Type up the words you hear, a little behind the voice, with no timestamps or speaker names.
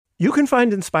You can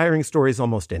find inspiring stories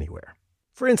almost anywhere.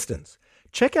 For instance,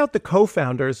 check out the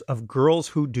co-founders of Girls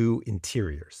Who Do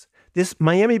Interiors. This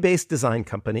Miami-based design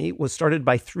company was started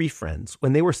by three friends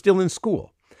when they were still in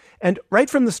school. And right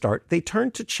from the start, they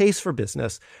turned to Chase for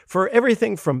Business for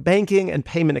everything from banking and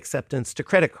payment acceptance to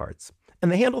credit cards.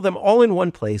 And they handle them all in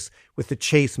one place with the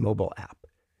Chase mobile app.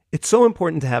 It's so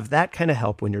important to have that kind of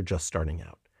help when you're just starting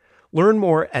out. Learn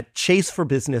more at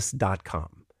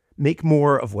chaseforbusiness.com. Make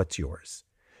more of what's yours.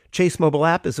 Chase mobile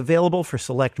app is available for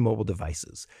select mobile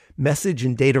devices. Message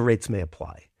and data rates may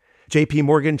apply. JP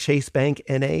Morgan Chase Bank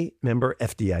N.A., member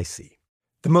FDIC.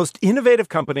 The most innovative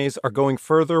companies are going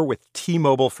further with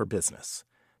T-Mobile for Business.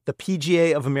 The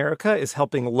PGA of America is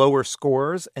helping lower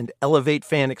scores and elevate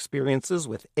fan experiences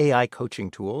with AI coaching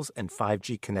tools and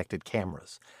 5G connected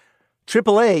cameras.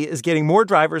 AAA is getting more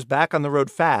drivers back on the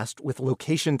road fast with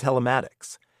location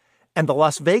telematics. And the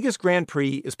Las Vegas Grand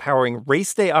Prix is powering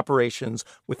race day operations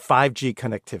with 5G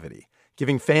connectivity,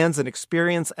 giving fans an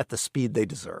experience at the speed they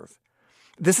deserve.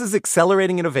 This is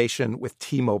accelerating innovation with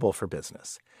T-Mobile for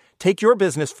Business. Take your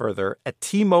business further at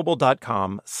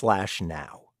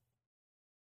T-Mobile.com/now.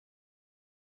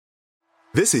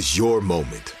 This is your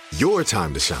moment, your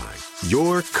time to shine,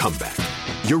 your comeback.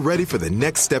 You're ready for the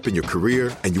next step in your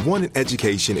career, and you want an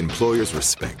education employers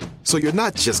respect. So you're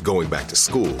not just going back to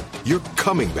school, you're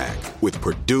coming back with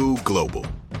Purdue Global.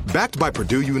 Backed by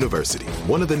Purdue University,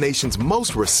 one of the nation's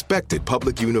most respected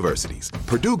public universities,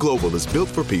 Purdue Global is built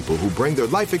for people who bring their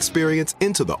life experience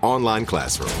into the online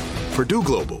classroom. Purdue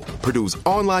Global, Purdue's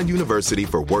online university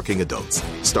for working adults.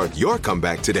 Start your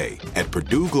comeback today at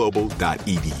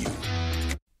purdueglobal.edu.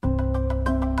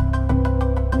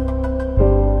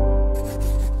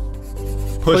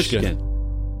 Pushkin.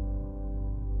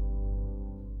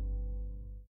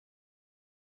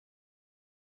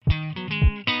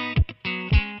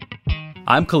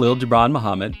 I'm Khalil Gibran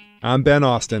Muhammad. I'm Ben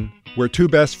Austin. We're two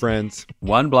best friends.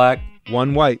 One black.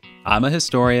 One white. I'm a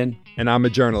historian. And I'm a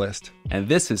journalist. And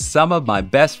this is Some of My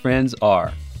Best Friends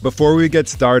Are. Before we get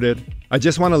started, I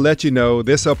just want to let you know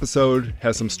this episode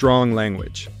has some strong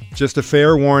language. Just a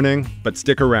fair warning, but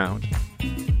stick around.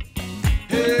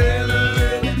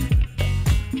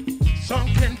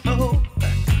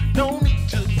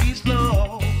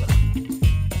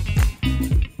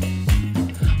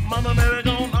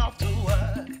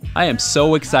 I am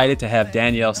so excited to have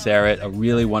Danielle Sarett, a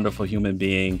really wonderful human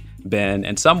being, Ben,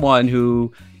 and someone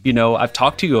who, I've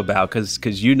talked to you about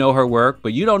because you know her work,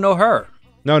 but you don't know her.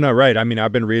 No, right. I mean,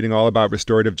 I've been reading all about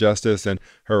restorative justice and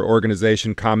her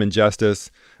organization, Common Justice.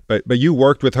 But you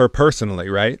worked with her personally,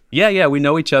 right? Yeah. We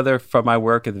know each other from my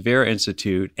work at the Vera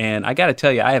Institute. And I got to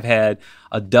tell you, I have had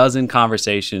a dozen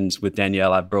conversations with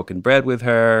Danielle. I've broken bread with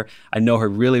her. I know her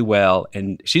really well.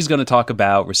 And she's going to talk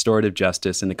about restorative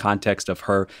justice in the context of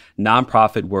her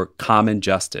nonprofit work, Common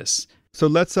Justice. So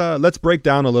let's break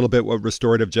down a little bit what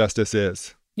restorative justice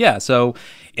is. Yeah, so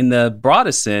in the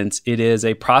broadest sense, it is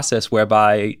a process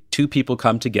whereby two people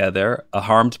come together, a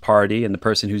harmed party and the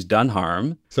person who's done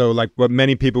harm. So like what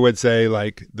many people would say,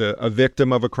 like a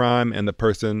victim of a crime and the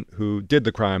person who did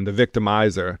the crime, the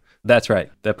victimizer. That's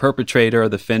right. The perpetrator or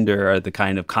the offender are the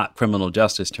kind of criminal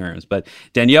justice terms, but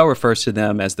Danielle refers to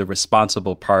them as the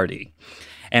responsible party.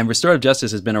 And restorative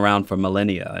justice has been around for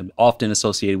millennia, and often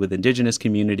associated with indigenous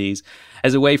communities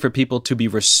as a way for people to be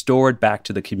restored back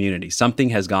to the community.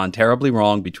 Something has gone terribly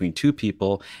wrong between two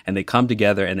people, and they come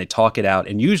together and they talk it out.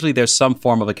 And usually there's some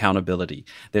form of accountability.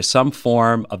 There's some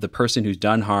form of the person who's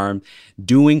done harm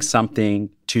doing something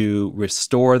to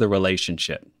restore the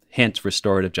relationship, hence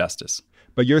restorative justice.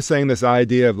 But you're saying this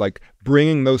idea of like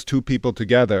bringing those two people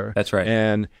together. That's right.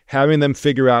 And having them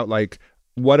figure out like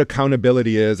what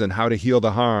accountability is and how to heal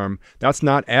the harm, that's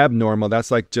not abnormal.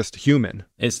 That's like just human.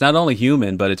 It's not only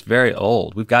human, but it's very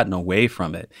old. We've gotten away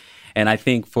from it. And I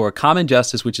think for Common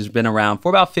Justice, which has been around for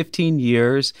about 15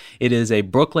 years, it is a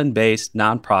Brooklyn-based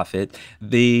nonprofit.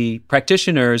 The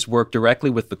practitioners work directly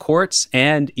with the courts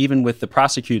and even with the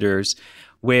prosecutors,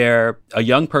 where a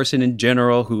young person in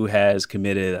general who has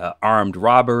committed an armed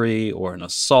robbery or an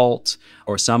assault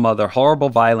or some other horrible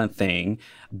violent thing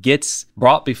gets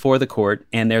brought before the court,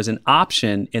 and there's an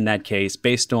option in that case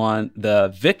based on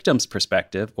the victim's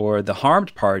perspective or the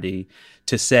harmed party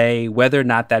to say whether or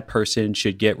not that person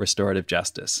should get restorative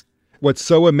justice. What's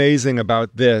so amazing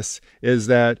about this is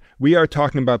that we are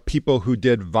talking about people who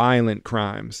did violent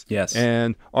crimes. Yes.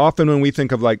 And often when we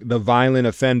think of like the violent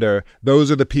offender,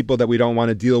 those are the people that we don't want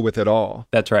to deal with at all.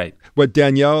 That's right. What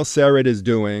Danielle Sarett is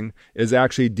doing is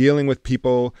actually dealing with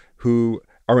people who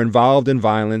are involved in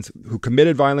violence, who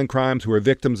committed violent crimes, who are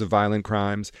victims of violent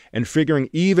crimes, and figuring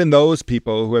even those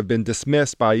people who have been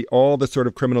dismissed by all the sort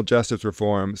of criminal justice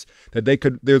reforms, that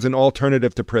there's an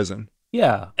alternative to prison.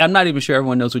 Yeah. I'm not even sure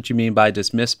everyone knows what you mean by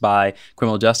dismissed by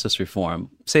criminal justice reform.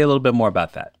 Say a little bit more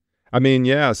about that. I mean,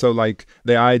 yeah. So like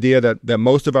the idea that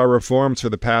most of our reforms for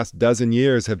the past dozen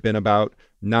years have been about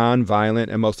nonviolent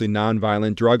and mostly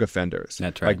nonviolent drug offenders.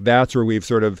 That's right. Like that's where we've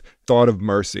sort of thought of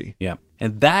mercy. Yeah.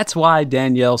 And that's why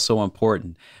Danielle's so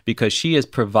important, because she is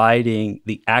providing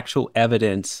the actual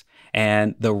evidence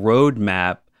and the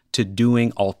roadmap to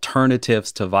doing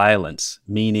alternatives to violence,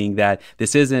 meaning that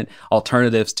this isn't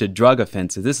alternatives to drug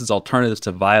offenses. This is alternatives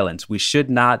to violence. We should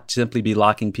not simply be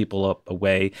locking people up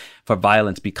away for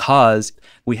violence because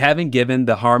we haven't given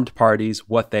the harmed parties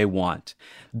what they want.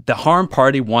 The harmed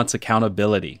party wants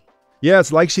accountability. Yeah,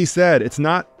 it's like she said, it's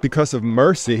not because of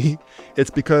mercy. It's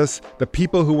because the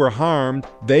people who were harmed,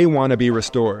 they want to be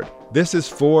restored. This is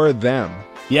for them.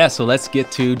 Yeah, so let's get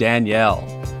to Danielle.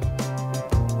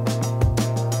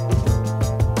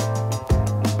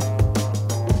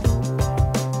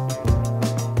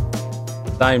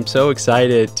 I'm so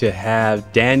excited to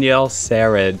have Danielle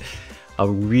Sered, a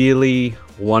really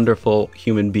wonderful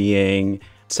human being.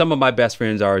 Some of my best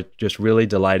friends are just really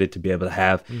delighted to be able to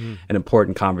have an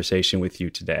important conversation with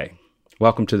you today.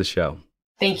 Welcome to the show.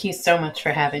 Thank you so much for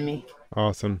having me.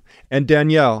 Awesome. And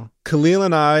Danielle, Khalil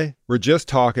and I were just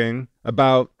talking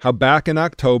about how back in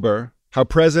October, how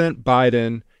President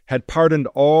Biden had pardoned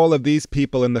all of these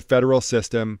people in the federal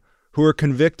system who were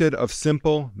convicted of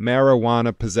simple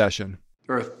marijuana possession.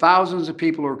 There are thousands of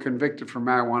people who are convicted for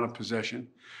marijuana possession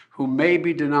who may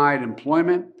be denied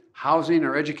employment, housing,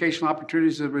 or educational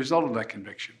opportunities as a result of that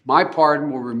conviction. My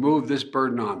pardon will remove this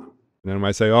burden on them. And when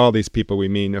I say all these people, we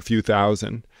mean a few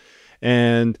thousand.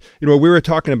 And, what we were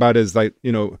talking about is like,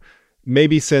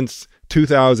 maybe since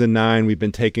 2009, we've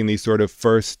been taking these sort of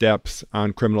first steps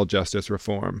on criminal justice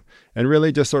reform, and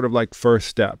really just sort of like first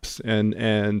steps. And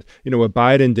what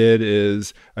Biden did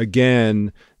is,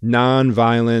 again,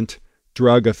 nonviolent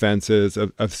drug offenses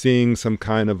of seeing some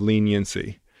kind of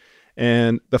leniency.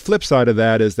 And the flip side of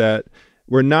that is that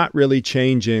we're not really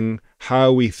changing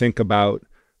how we think about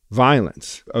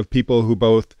violence of people who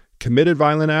both committed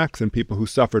violent acts and people who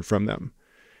suffered from them.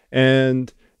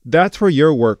 And that's where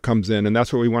your work comes in. And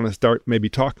that's what we want to start maybe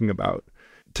talking about.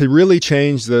 To really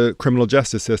change the criminal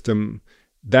justice system,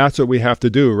 that's what we have to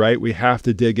do, right? We have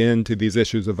to dig into these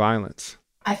issues of violence.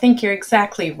 I think you're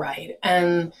exactly right.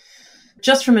 And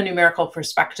just from a numerical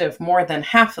perspective, more than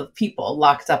half of people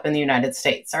locked up in the United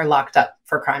States are locked up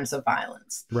for crimes of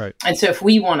violence. Right. And so if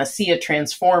we want to see a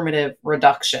transformative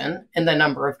reduction in the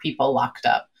number of people locked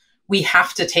up, we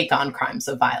have to take on crimes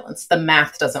of violence. The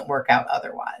math doesn't work out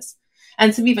otherwise.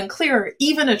 And to be even clearer,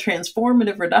 even a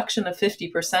transformative reduction of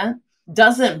 50%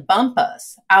 doesn't bump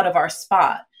us out of our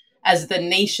spot as the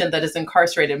nation that has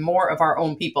incarcerated more of our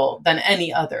own people than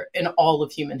any other in all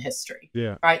of human history.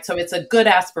 Yeah. Right. So it's a good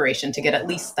aspiration to get at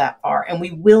least that far. And we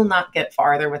will not get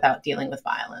farther without dealing with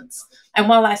violence. And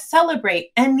while I celebrate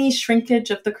any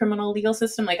shrinkage of the criminal legal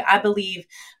system, like I believe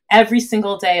every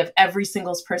single day of every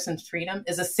single person's freedom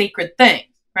is a sacred thing.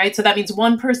 Right. So that means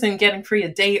one person getting free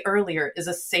a day earlier is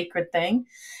a sacred thing.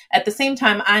 At the same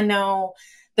time, I know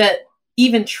that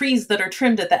even trees that are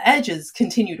trimmed at the edges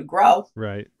continue to grow.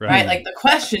 Right. Like the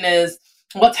question is,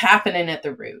 what's happening at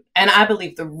the root? And I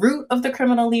believe the root of the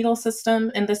criminal legal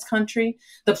system in this country,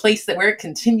 the place where it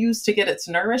continues to get its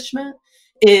nourishment,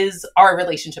 is our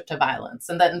relationship to violence.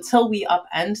 And that until we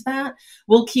upend that,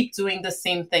 we'll keep doing the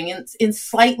same thing in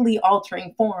slightly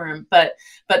altering form, but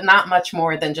not much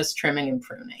more than just trimming and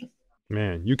pruning.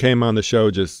 Man, you came on the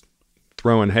show just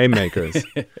throwing haymakers.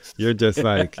 You're just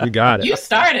like, you got it. You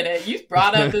started it. You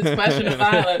brought up this question of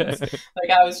violence. Like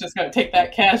I was just going to take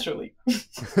that casually.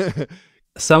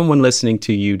 Someone listening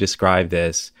to you describe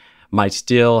this might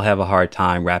still have a hard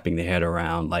time wrapping their head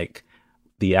around like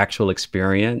the actual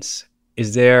experience.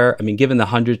 Is there, given the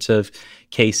hundreds of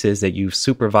cases that you've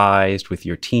supervised with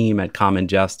your team at Common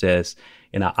Justice,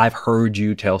 I've heard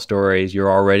you tell stories.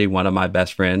 You're already one of my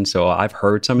best friends, so I've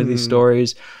heard some of these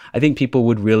stories. I think people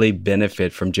would really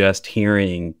benefit from just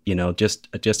hearing, just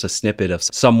a snippet of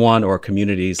someone or a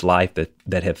community's life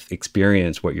that have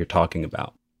experienced what you're talking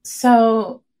about.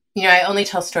 So, I only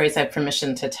tell stories I have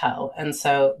permission to tell. And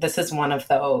so this is one of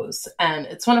those. And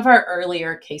it's one of our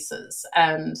earlier cases.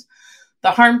 And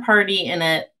the harm party in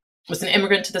it was an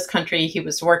immigrant to this country. He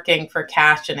was working for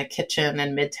cash in a kitchen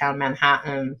in Midtown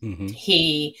Manhattan. Mm-hmm.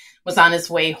 He was on his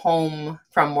way home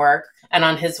from work. And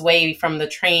on his way from the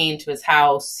train to his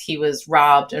house, he was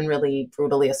robbed and really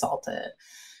brutally assaulted.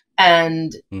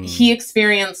 And he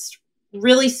experienced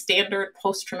really standard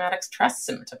post-traumatic stress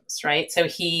symptoms, right? So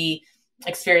he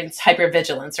experienced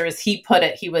hypervigilance, or as he put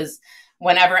it, he was,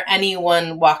 whenever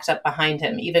anyone walked up behind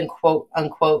him, even quote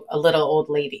unquote, a little old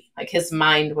lady, like his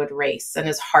mind would race and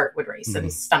his heart would race and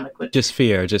his stomach would. Just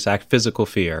fear, just physical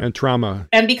fear. And trauma.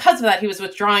 And because of that, he was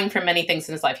withdrawing from many things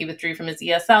in his life. He withdrew from his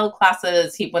ESL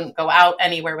classes. He wouldn't go out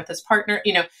anywhere with his partner.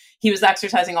 You know, he was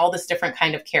exercising all this different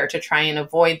kind of care to try and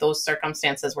avoid those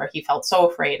circumstances where he felt so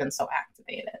afraid and so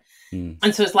activated.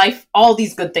 And so his life, all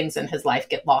these good things in his life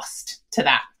get lost to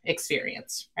that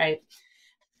experience, right?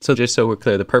 So just so we're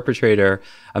clear, the perpetrator,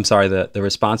 the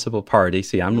responsible party,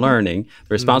 see, I'm learning,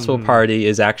 the responsible party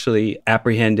is actually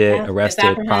apprehended,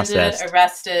 arrested, processed.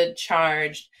 Arrested,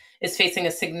 charged, is facing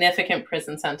a significant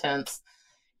prison sentence.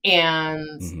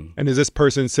 And is this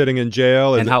person sitting in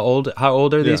jail? And how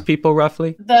old are these people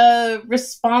roughly? The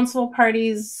responsible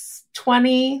party's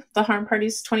 20, the harm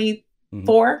party's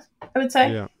 24, I would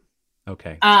say. Yeah.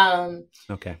 Okay.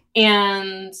 Okay.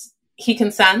 And he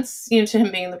consents, to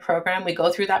him being in the program. We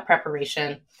go through that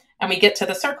preparation and we get to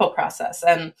the circle process,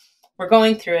 and we're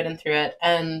going through it.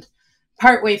 And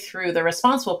partway through, the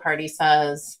responsible party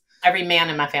says, every man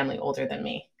in my family older than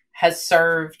me has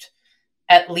served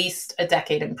at least a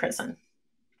decade in prison.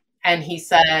 And he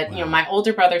said, wow. My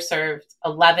older brother served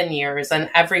 11 years,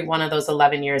 and every one of those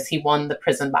 11 years, he won the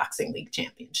prison boxing league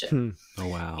championship. Oh,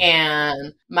 wow.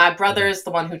 And my brother is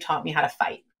the one who taught me how to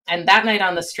fight. And that night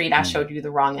on the street, I showed you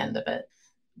the wrong end of it.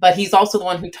 But he's also the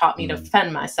one who taught me to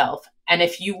defend myself. And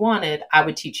if you wanted, I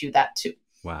would teach you that too.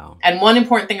 Wow. And one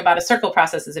important thing about a circle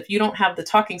process is if you don't have the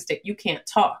talking stick, you can't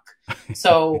talk.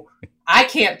 So I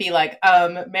can't be like,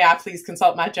 may I please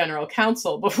consult my general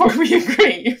counsel before we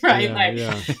agree, right?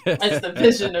 As the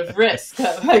vision of risk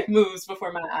that moves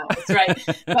before my eyes, right?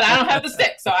 But I don't have the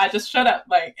stick, so I just shut up.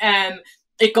 And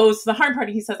it goes to the harm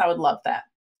party. He says, I would love that.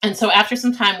 And so after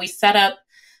some time, we set up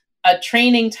a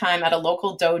training time at a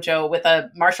local dojo with a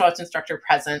martial arts instructor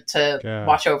present to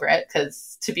watch over it.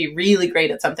 Because to be really great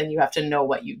at something, you have to know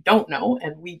what you don't know.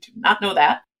 And we do not know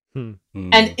that. And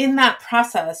in that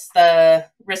process, the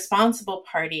responsible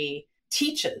party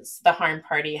teaches the harm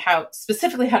party how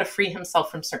to free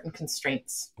himself from certain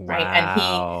constraints, right?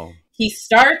 And he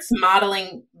starts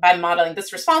modeling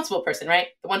this responsible person, right?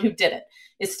 The one who did it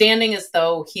is standing as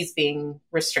though he's being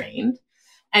restrained.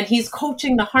 And he's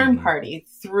coaching the harm party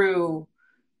through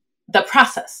the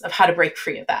process of how to break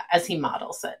free of that as he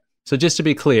models it. So just to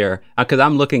be clear, because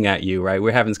I'm looking at you, right?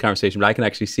 We're having this conversation, but I can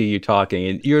actually see you talking.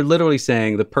 And you're literally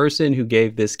saying the person who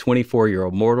gave this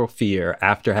 24-year-old mortal fear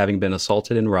after having been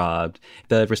assaulted and robbed,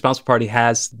 the responsible party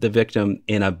has the victim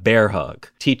in a bear hug,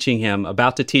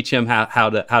 about to teach him how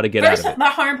to get out of it. The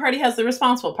harm party has the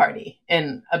responsible party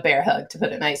in a bear hug, to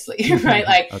put it nicely,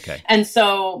 right? Okay. And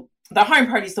so the harm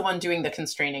party is the one doing the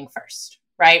constraining first,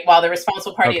 right? While the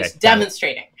responsible party is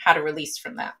demonstrating how to release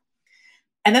from that.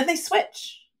 And then they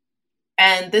switch.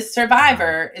 And this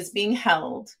survivor is being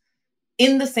held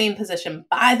in the same position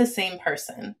by the same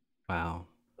person. Wow.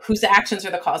 Whose actions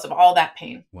are the cause of all that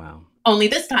pain. Wow. Only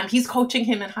this time he's coaching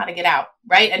him in how to get out,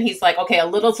 right? And he's like, okay, a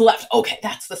little to left. Okay,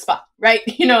 that's the spot, right?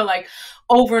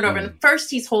 Over and over. And first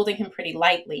he's holding him pretty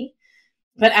lightly.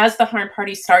 But as the harm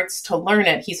party starts to learn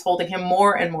it, he's holding him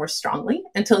more and more strongly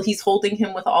until he's holding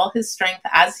him with all his strength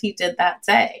as he did that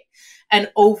day.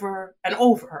 And over,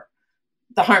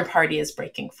 the harm party is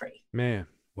breaking free. Man.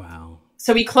 Wow.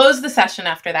 So we close the session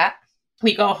after that.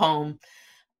 We go home.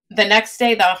 The next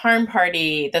day, the harm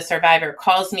party, the survivor,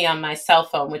 calls me on my cell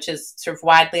phone, which is sort of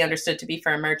widely understood to be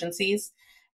for emergencies.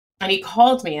 And he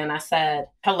called me and I said,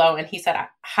 hello. And he said,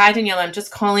 hi, Daniela, I'm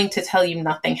just calling to tell you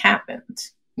nothing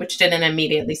happened, which didn't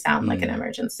immediately sound like an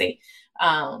emergency.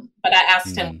 But I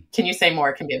asked him, can you say more?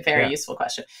 It can be a very useful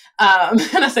question. And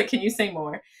I said, can you say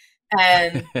more?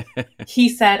 And he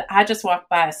said, I just walked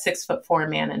by a 6'4"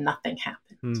 man and nothing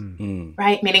happened.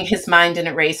 Right? Meaning his mind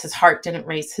didn't race, his heart didn't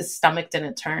race, his stomach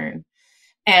didn't turn.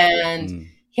 And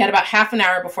he had about half an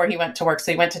hour before he went to work.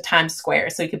 So he went to Times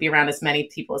Square so he could be around as many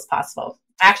people as possible.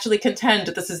 I actually contend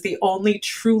that this is the only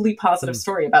truly positive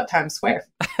story about Times Square.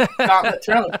 Gauntlet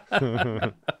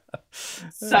thrown.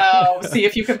 So see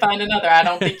if you can find another. I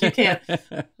don't think you can.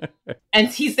 And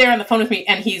he's there on the phone with me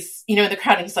and he's, in the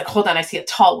crowd and he's like, hold on, I see a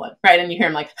tall one. Right. And you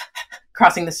hear him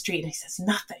crossing the street and he says,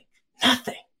 nothing.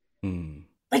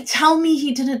 Tell me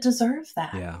he didn't deserve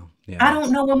that. Yeah. I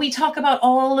don't know. When we talk about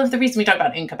all of the reasons we talk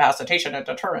about incapacitation and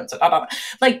deterrence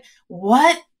and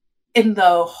what in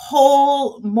the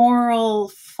whole moral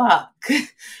fuck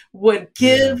would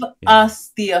give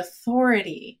us the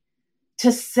authority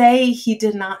to say he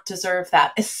did not deserve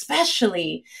that,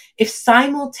 especially if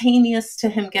simultaneous to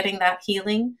him getting that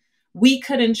healing we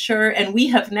could ensure, and we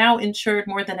have now ensured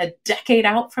more than a decade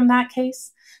out from that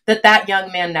case, that that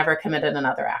young man never committed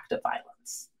another act of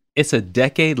violence. It's a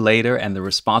decade later and the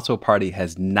responsible party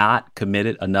has not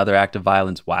committed another act of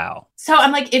violence. Wow. So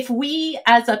I'm like, if we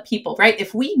as a people, right,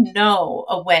 if we know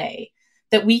a way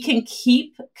that we can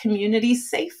keep communities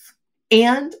safe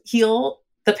and heal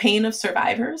the pain of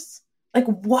survivors, like,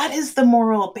 what is the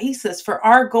moral basis for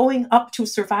our going up to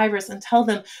survivors and tell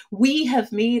them, we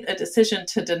have made a decision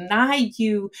to deny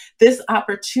you this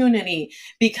opportunity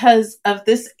because of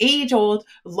this age-old,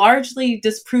 largely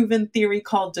disproven theory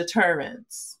called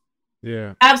deterrence?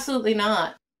 Yeah. Absolutely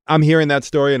not. I'm hearing that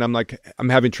story and I'm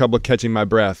having trouble catching my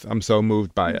breath. I'm so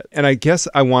moved by it. And I guess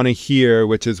I want to hear,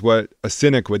 which is what a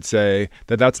cynic would say,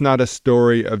 that that's not a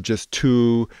story of just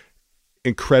two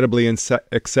incredibly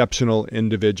exceptional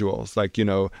individuals, like, you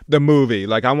know, the movie.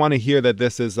 Like, I want to hear that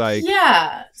this is like...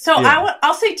 Yeah. So yeah.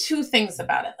 I'll say two things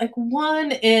about it. Like,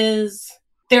 one is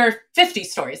there are 50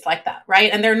 stories like that,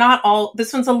 right? And they're not all...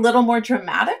 This one's a little more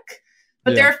dramatic,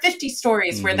 but there are 50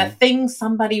 stories where the thing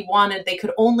somebody wanted, they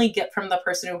could only get from the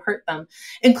person who hurt them,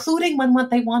 including when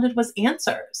what they wanted was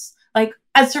answers. Like,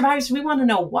 as survivors, we want to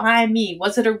know, why me?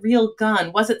 Was it a real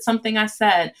gun? Was it something I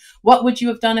said? What would you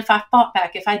have done if I fought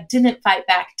back? If I didn't fight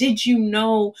back? Did you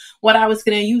know what I was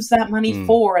going to use that money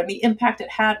for and the impact it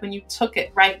had when you took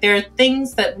it, right? There are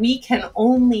things that we can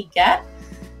only get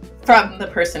from the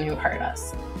person who hurt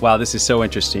us. Wow, this is so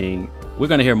interesting. We're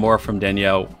going to hear more from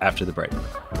Danielle after the break.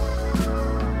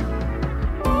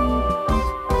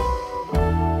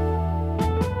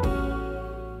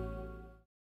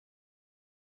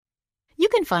 You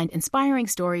can find inspiring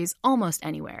stories almost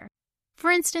anywhere.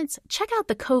 For instance, check out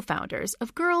the co-founders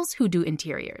of Girls Who Do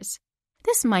Interiors.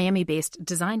 This Miami-based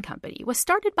design company was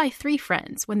started by 3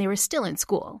 friends when they were still in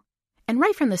school. And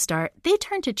right from the start, they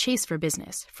turned to Chase for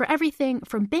Business for everything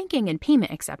from banking and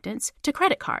payment acceptance to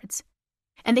credit cards.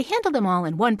 And they handle them all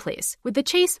in one place with the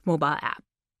Chase mobile app.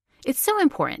 It's so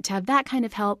important to have that kind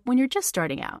of help when you're just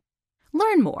starting out.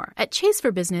 Learn more at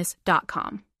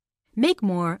chaseforbusiness.com. Make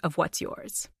more of what's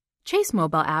yours. Chase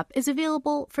mobile app is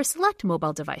available for select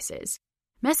mobile devices.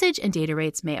 Message and data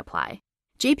rates may apply.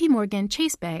 JP Morgan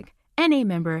Chase Bank, NA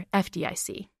member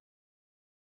FDIC.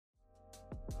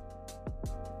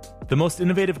 The most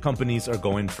innovative companies are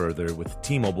going further with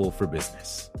T-Mobile for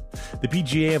Business. The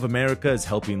PGA of America is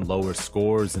helping lower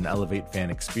scores and elevate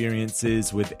fan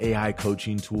experiences with AI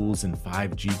coaching tools and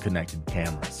 5G connected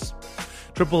cameras.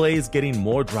 AAA is getting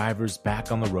more drivers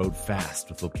back on the road fast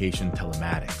with location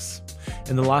telematics.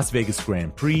 And the Las Vegas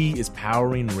Grand Prix is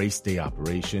powering race day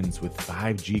operations with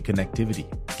 5G connectivity,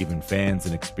 giving fans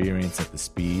an experience at the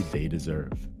speed they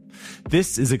deserve.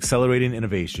 This is accelerating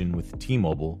innovation with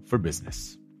T-Mobile for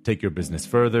Business. Take your business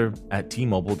further at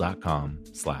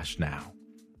T-Mobile.com/now.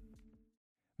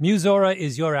 Musora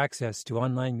is your access to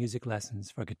online music lessons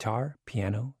for guitar,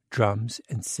 piano, drums,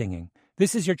 and singing.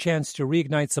 This is your chance to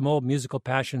reignite some old musical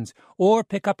passions or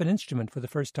pick up an instrument for the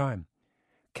first time.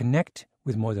 Connect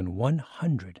with more than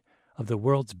 100 of the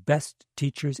world's best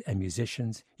teachers and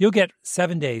musicians. You'll get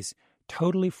 7 days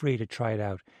totally free to try it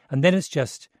out. And then it's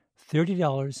just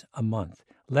 $30 a month,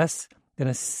 less than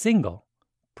a single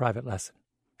private lesson.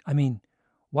 I mean,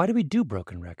 why do we do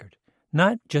Broken Record?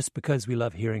 Not just because we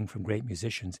love hearing from great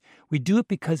musicians. We do it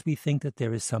because we think that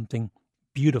there is something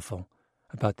beautiful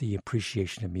about the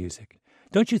appreciation of music.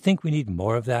 Don't you think we need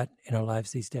more of that in our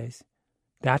lives these days?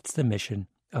 That's the mission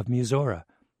of Musora,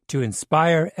 to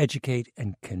inspire, educate,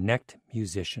 and connect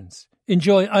musicians.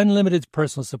 Enjoy unlimited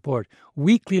personal support,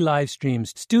 weekly live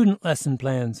streams, student lesson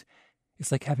plans.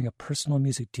 It's like having a personal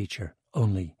music teacher,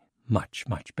 only much,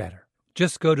 much better.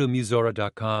 Just go to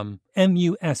Musora.com,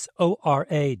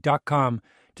 Musora.com,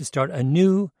 to start a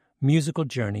new musical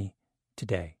journey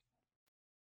today.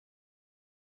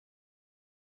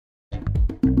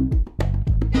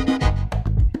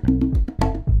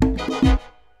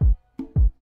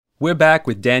 We're back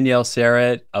with Danielle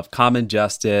Serrett of Common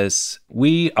Justice.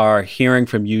 We are hearing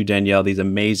from you, Danielle, these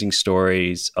amazing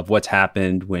stories of what's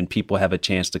happened when people have a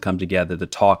chance to come together to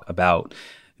talk about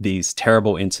these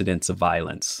terrible incidents of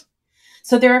violence.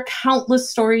 So there are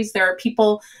countless stories. There are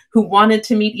people who wanted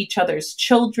to meet each other's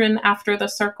children after the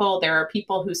circle. There are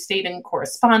people who stayed in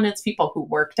correspondence, people who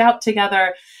worked out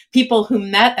together, people who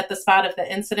met at the spot of the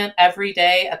incident every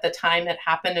day at the time it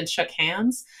happened and shook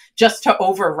hands just to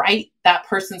overwrite that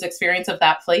person's experience of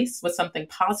that place with something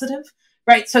positive,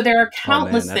 right? So there are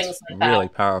countless things like that. Really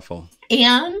powerful.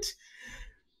 And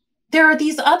there are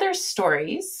these other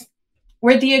stories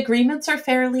where the agreements are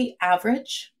fairly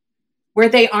average, where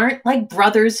they aren't like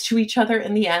brothers to each other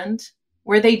in the end,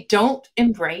 where they don't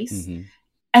embrace,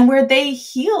 and where they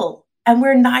heal and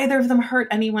where neither of them hurt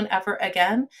anyone ever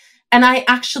again. And I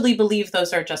actually believe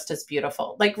those are just as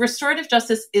beautiful. Like restorative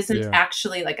justice isn't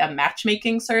actually like a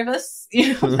matchmaking service,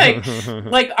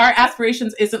 like our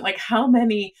aspirations isn't like how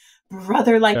many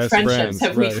brother-like friendships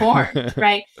have we formed,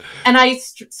 right? And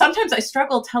sometimes I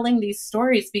struggle telling these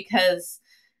stories because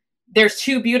they're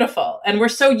too beautiful. And we're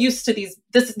so used to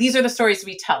these are the stories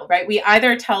we tell, right? We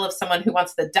either tell of someone who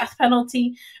wants the death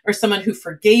penalty or someone who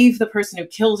forgave the person who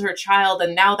killed her child.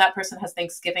 And now that person has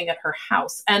Thanksgiving at her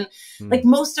house. And like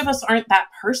most of us aren't that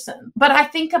person. But I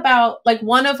think about like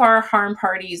one of our harm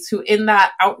parties who in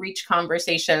that outreach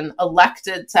conversation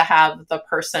elected to have the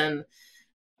person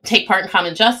take part in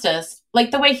common justice.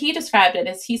 Like the way he described it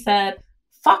is he said,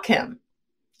 fuck him,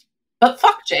 but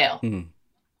fuck jail.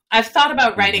 I've thought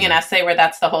about writing an essay where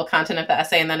that's the whole content of the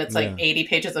essay, and then it's like 80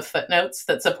 pages of footnotes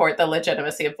that support the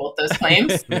legitimacy of both those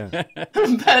claims.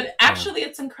 But actually,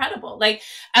 it's incredible. Like,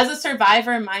 as a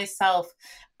survivor myself,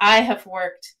 I have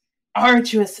worked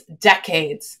arduous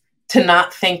decades to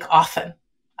not think often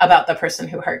about the person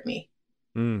who hurt me.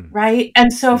 Right?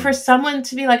 And so for someone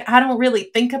to be like, I don't really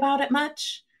think about it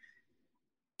much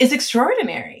is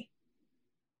extraordinary.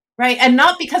 Right? And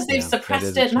not because they've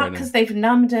suppressed it, not because they've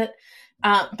numbed it,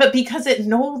 but because it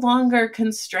no longer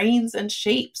constrains and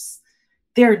shapes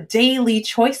their daily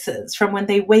choices from when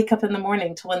they wake up in the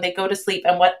morning to when they go to sleep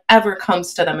and whatever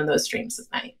comes to them in those dreams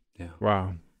at night. Yeah.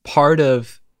 Wow. Part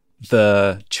of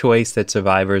the choice that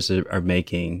survivors are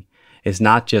making is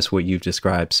not just what you've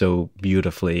described so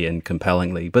beautifully and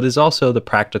compellingly, but is also the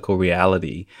practical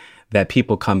reality that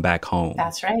people come back home.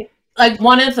 That's right. Like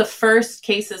one of the first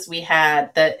cases we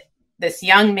had that this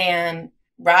young man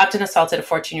robbed and assaulted a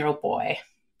 14-year-old boy.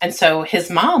 And so his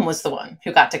mom was the one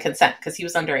who got to consent because he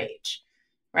was underage,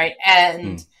 right?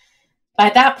 And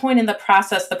by that point in the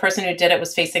process, the person who did it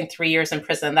was facing 3 years in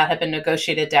prison. That had been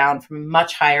negotiated down from a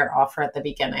much higher offer at the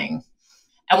beginning.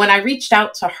 And when I reached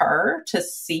out to her to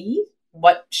see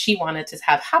what she wanted to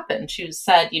have happen, she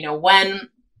said, when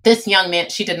this young man,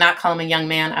 she did not call him a young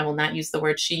man. I will not use the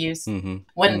word she used.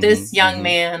 When this young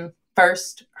man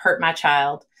first hurt my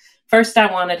child, first,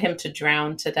 I wanted him to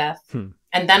drown to death,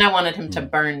 and then I wanted him to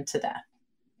burn to death.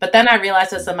 But then I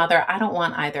realized as a mother, I don't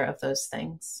want either of those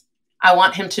things. I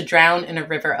want him to drown in a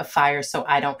river of fire so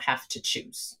I don't have to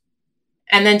choose.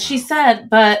 And then she said,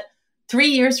 but 3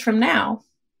 years from now,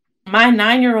 my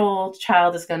 9-year-old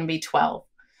child is going to be 12,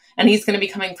 and he's going to be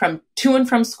coming to and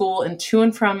from school and to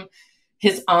and from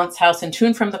his aunt's house and to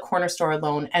and from the corner store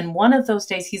alone. And one of those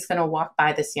days, he's going to walk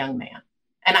by this young man.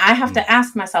 And I have to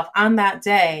ask myself on that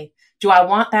day, do I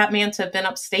want that man to have been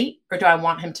upstate or do I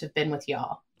want him to have been with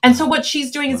y'all? And so what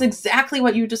she's doing is exactly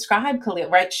what you described, Khalil,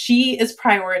 right? She is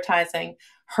prioritizing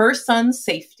her son's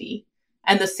safety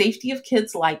and the safety of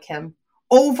kids like him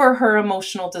over her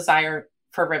emotional desire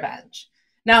for revenge.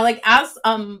 Now, like as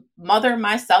a mother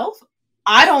myself,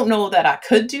 I don't know that I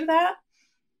could do that.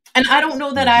 And I don't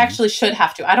know that I actually should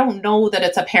have to. I don't know that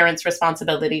it's a parent's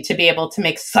responsibility to be able to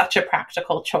make such a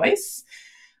practical choice.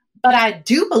 But I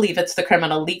do believe it's the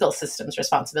criminal legal system's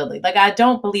responsibility. Like, I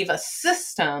don't believe a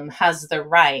system has the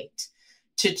right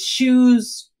to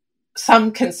choose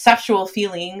some conceptual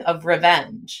feeling of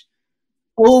revenge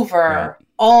over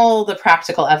all the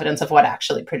practical evidence of what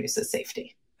actually produces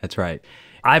safety. That's right.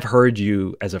 I've heard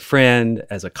you as a friend,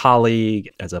 as a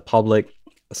colleague, as a public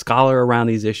scholar around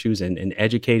these issues and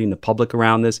educating the public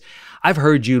around this. I've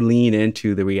heard you lean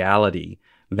into the reality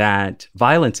that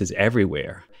violence is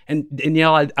everywhere. And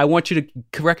Danielle, I want you to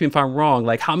correct me if I'm wrong.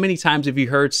 Like, how many times have you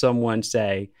heard someone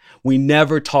say, we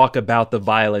never talk about the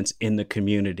violence in the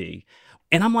community?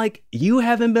 And I'm like, you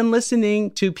haven't been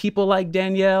listening to people like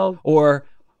Danielle. Or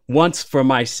once for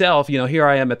myself, here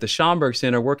I am at the Schomburg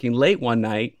Center working late one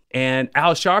night, and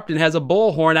Al Sharpton has a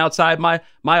bullhorn outside my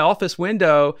office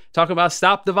window talking about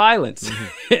stop the violence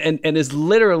and is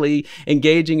literally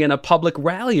engaging in a public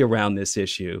rally around this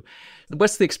issue.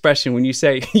 What's the expression when you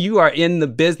say you are in the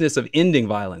business of ending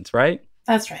violence, right?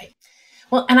 That's right.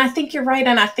 Well, and I think you're right.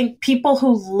 And I think people who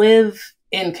live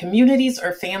in communities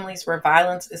or families where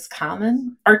violence is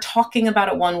common are talking about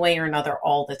it one way or another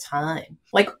all the time.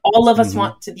 Like all of us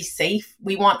want to be safe.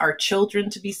 We want our children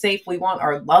to be safe. We want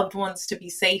our loved ones to be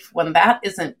safe. When that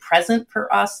isn't present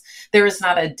for us, there is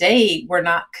not a day we're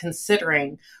not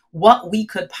considering what we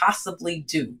could possibly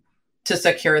do to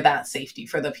secure that safety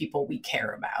for the people we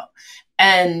care about.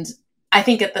 And I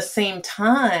think at the same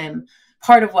time,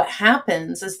 part of what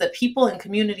happens is that people in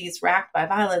communities racked by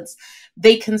violence,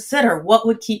 they consider what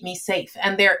would keep me safe.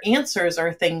 And their answers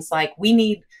are things like, we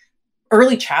need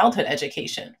early childhood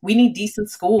education. We need decent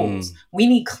schools. We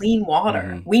need clean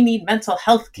water. We need mental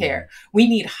health care. We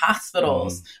need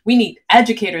hospitals. We need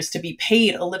educators to be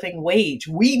paid a living wage.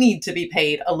 We need to be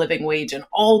paid a living wage in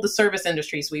all the service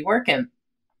industries we work in.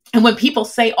 And when people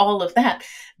say all of that,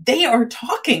 they are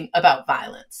talking about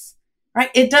violence,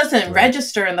 right? It doesn't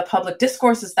register in the public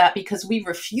discourse as that because we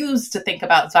refuse to think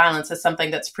about violence as something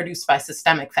that's produced by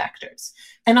systemic factors.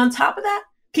 And on top of that,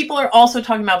 people are also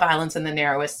talking about violence in the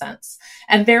narrowest sense.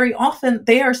 And very often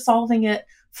they are solving it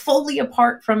fully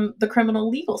apart from the criminal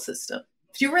legal system.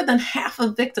 Fewer than half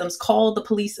of victims call the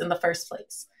police in the first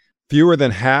place. Fewer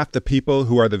than half the people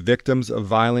who are the victims of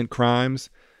violent crimes,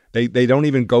 they don't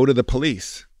even go to the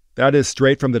police. That is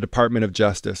straight from the Department of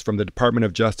Justice, from the Department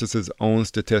of Justice's own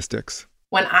statistics.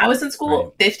 When I was in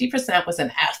school, 50% was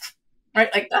an F,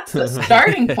 right? Like that's the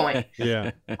starting point.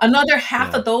 Another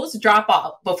half of those drop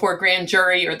off before grand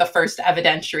jury or the first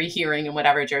evidentiary hearing in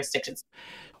whatever jurisdictions.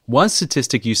 One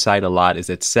statistic you cite a lot is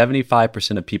that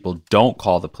 75% of people don't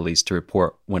call the police to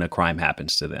report when a crime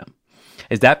happens to them.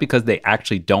 Is that because they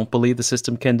actually don't believe the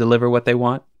system can deliver what they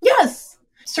want? Yes.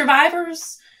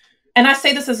 Survivors. And I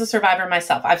say this as a survivor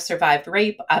myself. I've survived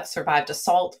rape. I've survived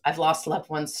assault. I've lost loved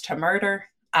ones to murder.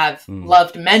 I've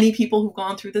loved many people who've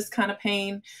gone through this kind of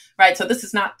pain, right? So this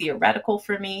is not theoretical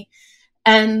for me.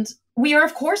 And we are,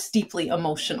 of course, deeply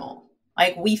emotional.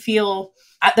 Like we feel,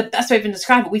 the best way I can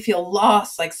describe it, we feel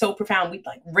loss, like so profound. We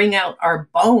like wring out our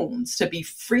bones to be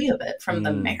free of it from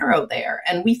the marrow there.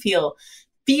 And we feel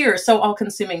fear so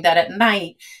all-consuming that at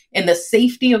night, in the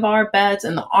safety of our beds,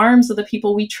 in the arms of the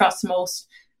people we trust most,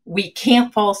 we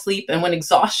can't fall asleep. And when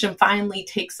exhaustion finally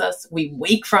takes us, we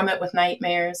wake from it with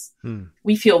nightmares.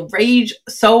 We feel rage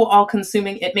so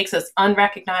all-consuming, it makes us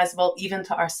unrecognizable even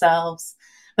to ourselves.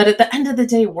 But at the end of the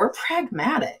day, we're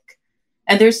pragmatic.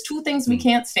 And there's two things we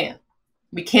can't stand.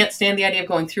 We can't stand the idea of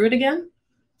going through it again.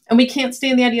 And we can't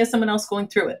stand the idea of someone else going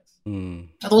through it.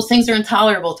 Those things are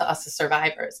intolerable to us as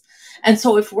survivors. And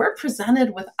so if we're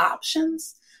presented with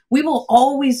options, we will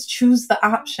always choose the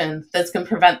option that's going to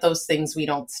prevent those things we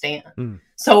don't stand.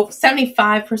 So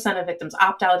 75% of victims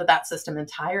opt out of that system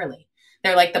entirely.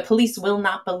 They're like, the police will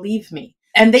not believe me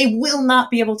and they will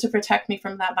not be able to protect me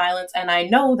from that violence. And I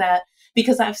know that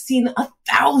because I've seen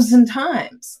 1,000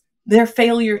 times their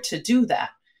failure to do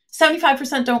that.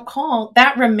 75% don't call.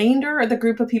 That remainder are the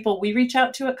group of people we reach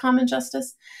out to at Common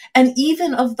Justice. And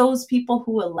even of those people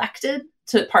who elected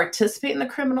to participate in the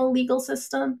criminal legal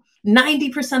system,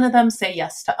 90% of them say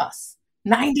yes to us.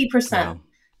 90%. Wow.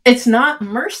 It's not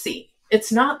mercy.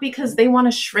 It's not because they want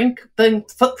to shrink the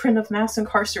footprint of mass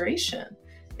incarceration.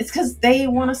 It's because they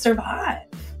want to survive.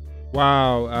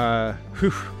 Wow.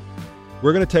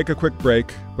 We're going to take a quick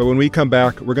break, but when we come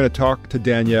back, we're going to talk to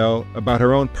Danielle about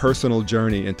her own personal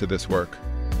journey into this work.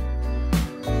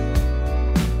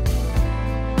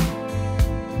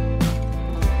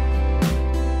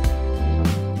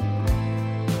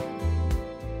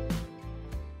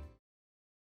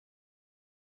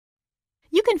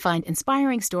 You can find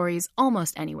inspiring stories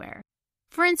almost anywhere.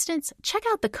 For instance, check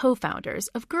out the co-founders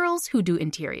of Girls Who Do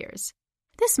Interiors.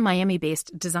 This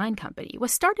Miami-based design company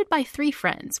was started by 3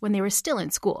 friends when they were still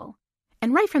in school.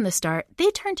 And right from the start,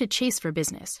 they turned to Chase for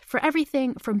Business for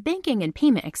everything from banking and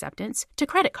payment acceptance to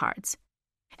credit cards.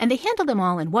 And they handle them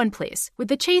all in one place with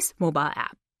the Chase mobile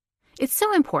app. It's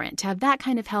so important to have that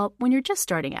kind of help when you're just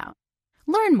starting out.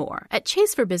 Learn more at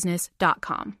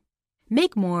chaseforbusiness.com.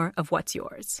 Make more of what's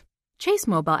yours. Chase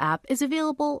mobile app is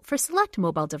available for select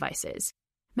mobile devices.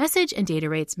 Message and data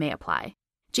rates may apply.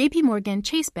 JP Morgan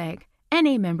Chase Bank,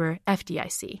 NA member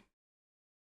FDIC.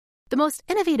 The most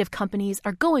innovative companies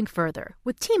are going further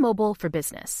with T-Mobile for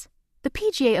Business. The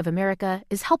PGA of America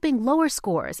is helping lower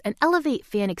scores and elevate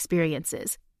fan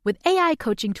experiences with AI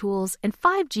coaching tools and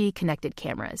 5G connected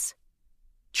cameras.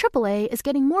 AAA is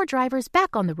getting more drivers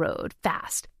back on the road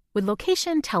fast with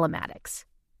location telematics.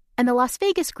 And the Las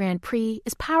Vegas Grand Prix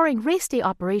is powering race day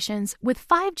operations with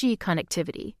 5G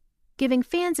connectivity, giving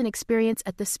fans an experience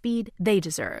at the speed they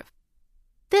deserve.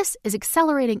 This is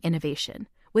accelerating innovation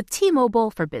with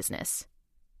T-Mobile for Business.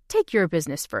 Take your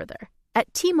business further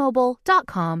at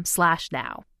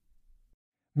T-Mobile.com/now.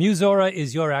 Musora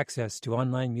is your access to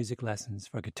online music lessons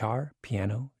for guitar,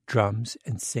 piano, drums,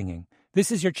 and singing.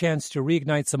 This is your chance to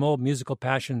reignite some old musical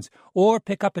passions or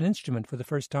pick up an instrument for the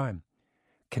first time.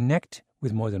 Connect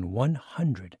with more than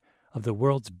 100 of the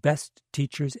world's best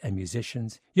teachers and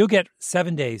musicians. You'll get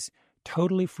 7 days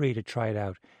totally free to try it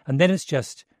out. And then it's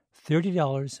just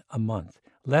 $30 a month,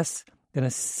 less than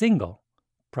a single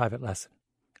private lesson.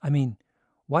 I mean,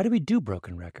 why do we do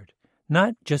Broken Record?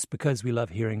 Not just because we love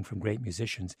hearing from great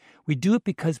musicians. We do it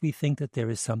because we think that there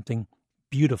is something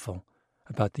beautiful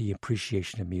about the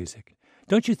appreciation of music.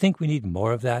 Don't you think we need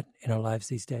more of that in our lives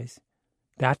these days?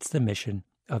 That's the mission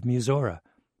of Musora,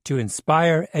 to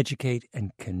inspire, educate,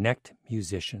 and connect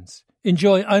musicians.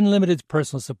 Enjoy unlimited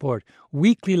personal support,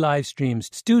 weekly live streams,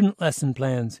 student lesson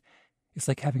plans. It's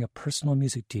like having a personal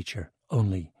music teacher,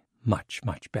 only much,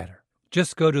 much better.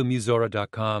 Just go to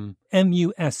Musora.com,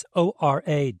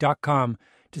 Musora.com,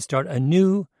 to start a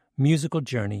new musical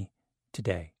journey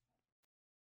today.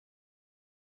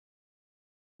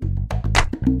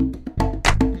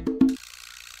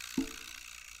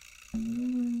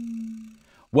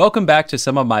 Welcome back to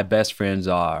Some of My Best Friends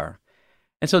Are.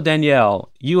 And so,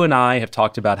 Danielle, you and I have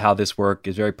talked about how this work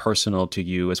is very personal to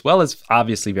you, as well as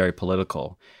obviously very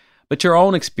political. But your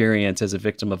own experience as a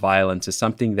victim of violence is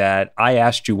something that I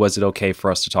asked you, was it okay for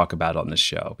us to talk about on this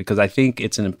show? Because I think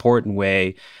it's an important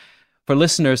way for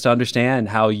listeners to understand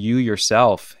how you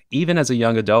yourself, even as a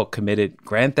young adult, committed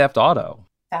grand theft auto.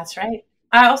 That's right.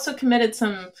 I also committed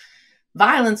some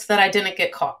violence that I didn't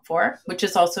get caught for, which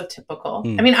is also typical.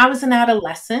 I mean, I was an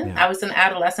adolescent. Yeah. I was an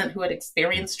adolescent who had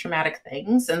experienced traumatic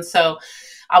things. And so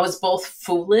I was both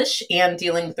foolish and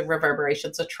dealing with the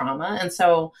reverberations of trauma. And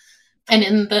so, and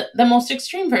in the most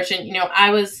extreme version, you know,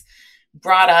 I was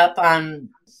brought up on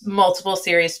multiple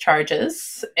serious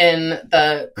charges in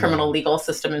the criminal legal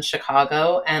system in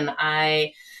Chicago. And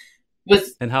I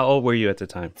was... And how old were you at the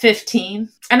time? 15.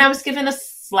 And I was given a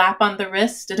slap on the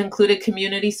wrist. It included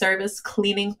community service,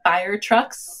 cleaning fire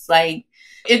trucks. Like,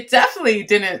 it definitely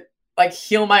didn't like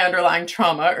heal my underlying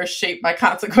trauma or shape my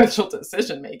consequential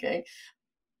decision making.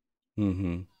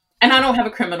 Mm-hmm. And I don't have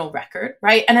a criminal record,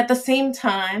 right? And at the same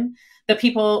time,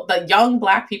 the young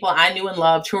Black people I knew and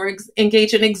loved who were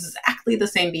engaged in exactly the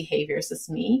same behaviors as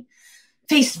me,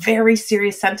 faced very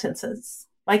serious sentences,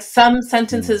 like some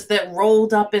sentences that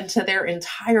rolled up into their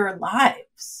entire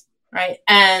lives, right?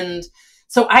 And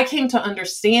so I came to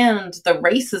understand the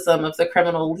racism of the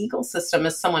criminal legal system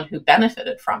as someone who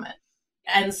benefited from it.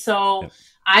 And so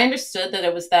I understood that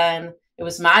it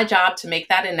was my job to make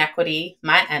that inequity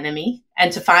my enemy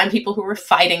and to find people who were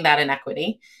fighting that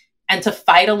inequity and to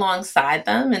fight alongside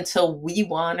them until we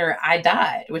won or I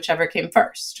died, whichever came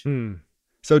first.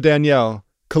 So Danielle,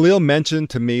 Khalil mentioned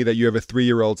to me that you have a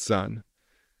 3-year-old son.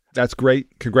 That's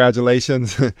great.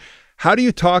 Congratulations. How do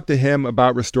you talk to him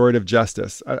about restorative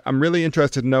justice? I'm really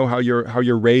interested to know how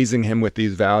you're raising him with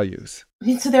these values. I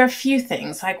mean, so there are a few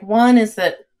things. Like, one is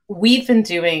that we've been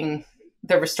doing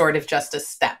the restorative justice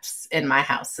steps in my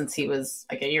house since he was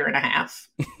like 1.5 years,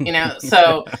 you know?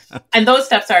 So, and those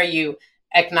steps are: you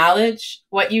acknowledge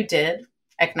what you did,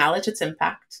 acknowledge its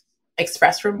impact,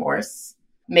 express remorse,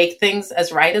 make things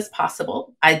as right as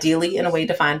possible, ideally in a way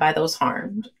defined by those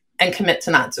harmed, and commit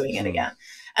to not doing it again.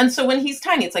 And so when he's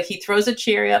tiny, it's like he throws a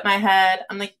cherry at my head.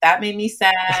 I'm like, that made me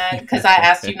sad because I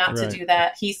asked you not to do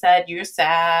that. He said, you're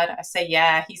sad. I say,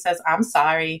 yeah. He says, I'm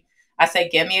sorry. I say,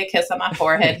 give me a kiss on my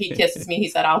forehead. He kisses me. He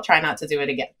said, I'll try not to do it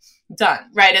again. Done.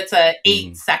 Right? It's a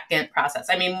 8-second process.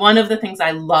 I mean, one of the things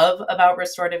I love about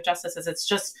restorative justice is it's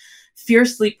just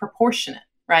fiercely proportionate.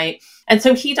 Right? And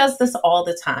so he does this all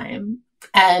the time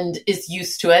and is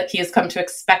used to it. He has come to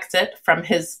expect it from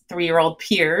his 3-year-old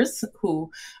peers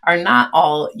who are not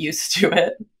all used to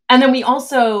it. And then we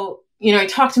also, you know, I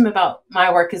talked to him about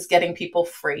my work is getting people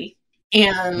free.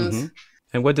 And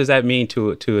And what does that mean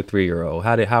to a 3-year-old?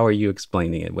 How are you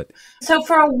explaining it? So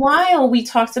for a while, we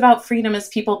talked about freedom as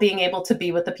people being able to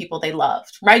be with the people they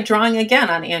loved, right? Drawing again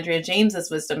on Andrea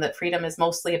James's wisdom that freedom is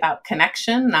mostly about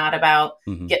connection, not about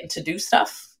getting to do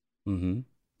stuff.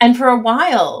 And for a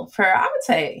while, I would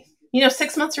say,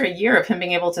 6 months or a year of him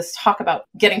being able to talk about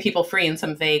getting people free in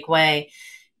some vague way,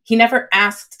 he never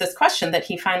asked this question that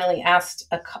he finally asked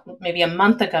maybe a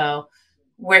month ago,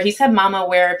 where he said, Mama,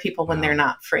 where are people when they're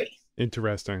not free?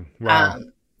 Interesting. Wow.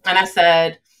 And I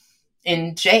said,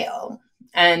 in jail.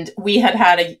 And we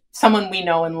had someone we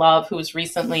know and love who was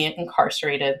recently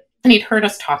incarcerated, and he'd heard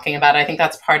us talking about it. I think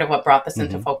that's part of what brought this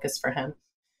into focus for him.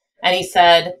 And he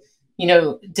said,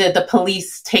 did the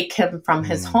police take him from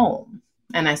his home?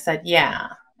 And I said, yeah.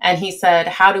 And he said,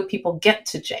 how do people get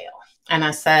to jail? And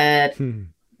I said,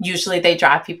 usually they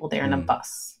drive people there in a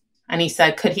bus. And he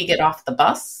said, could he get off the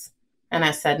bus? And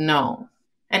I said, no.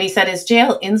 And he said, is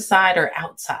jail inside or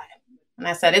outside? And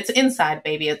I said, it's inside,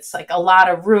 baby. It's like a lot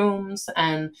of rooms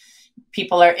and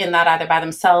people are in that either by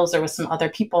themselves or with some other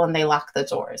people, and they lock the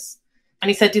doors. And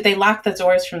he said, do they lock the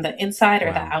doors from the inside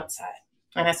or the outside?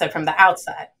 And I said, from the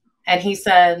outside. And he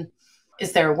said,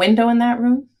 is there a window in that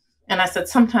room? And I said,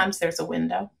 sometimes there's a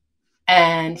window.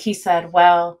 And he said,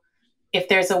 well, if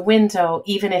there's a window,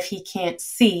 even if he can't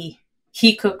see,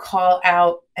 he could call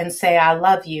out and say, I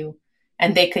love you.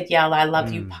 and they could yell, "I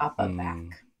love you, Papa,"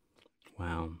 back.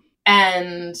 Wow.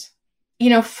 And, you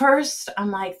know, first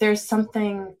I'm like, there's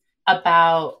something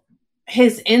about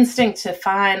his instinct to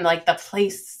find like the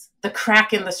place, the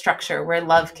crack in the structure where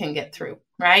love can get through,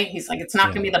 right? He's like, it's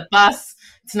not going to be the bus.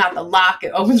 It's not the lock.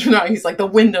 It opens from the He's like, the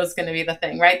window's going to be the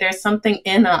thing, right? There's something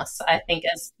in us, I think,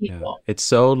 as people. Yeah. It's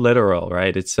so literal,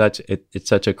 right? It's such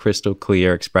a crystal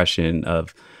clear expression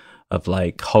of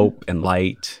like hope and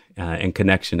light and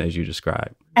connection, as you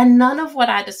described. And none of what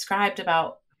I described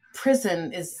about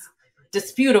prison is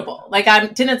disputable. Like, I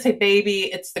didn't say baby,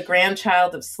 it's the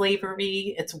grandchild of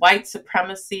slavery, it's white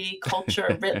supremacy,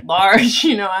 culture writ large.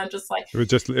 You know, I'm just like, it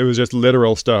was just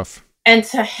literal stuff. And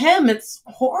to him, it's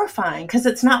horrifying because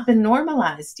it's not been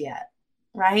normalized yet,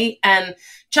 right? And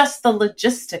just the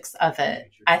logistics of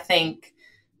it, I think,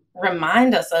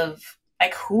 remind us of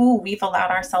like who we've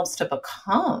allowed ourselves to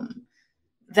become.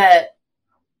 That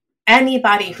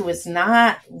anybody who is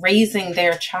not raising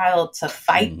their child to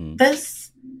fight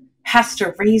this has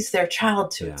to raise their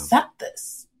child to accept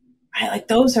this, right? Like,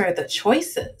 those are the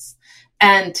choices.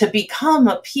 And to become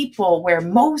a people where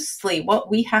mostly what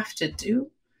we have to do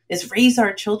is raise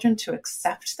our children to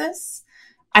accept this,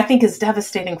 I think is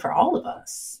devastating for all of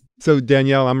us. So,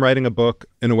 Danielle, I'm writing a book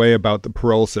in a way about the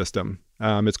parole system.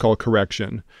 It's called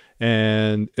Correction.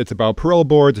 And it's about parole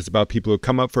boards. It's about people who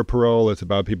come up for parole. It's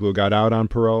about people who got out on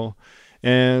parole.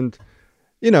 And,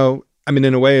 you know, I mean,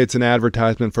 in a way, it's an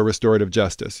advertisement for restorative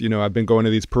justice. You know, I've been going to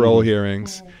these parole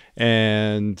hearings,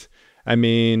 and I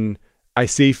mean, I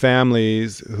see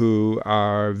families who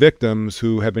are victims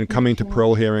who have been coming to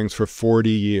parole hearings for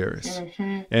 40 years.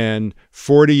 And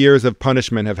 40 years of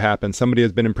punishment have happened. Somebody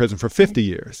has been in prison for 50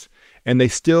 years. And they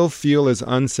still feel as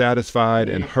unsatisfied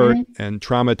and hurt and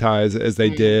traumatized as they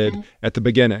did at the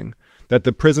beginning. That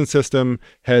the prison system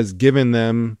has given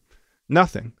them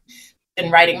nothing.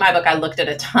 In writing my book, I looked at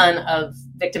a ton of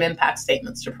victim impact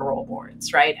statements to parole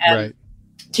boards, right? And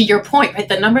to your point, right,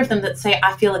 the number of them that say,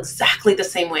 I feel exactly the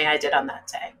same way I did on that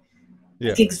day.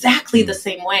 Like, exactly the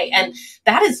same way. And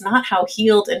that is not how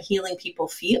healed and healing people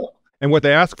feel. And what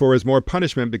they ask for is more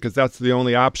punishment because that's the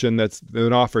only option that's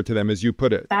been offered to them, as you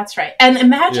put it. That's right. And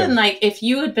imagine like if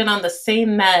you had been on the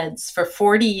same meds for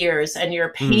 40 years and your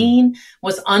pain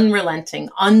was unrelenting,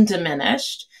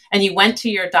 undiminished, and you went to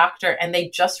your doctor and they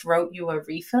just wrote you a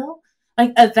refill,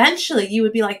 like eventually you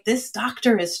would be like, this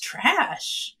doctor is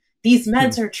trash. These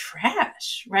meds are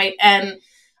trash, right? And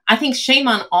I think shame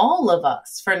on all of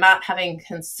us for not having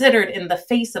considered, in the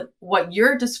face of what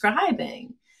you're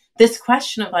describing, this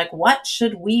question of like, what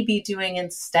should we be doing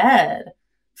instead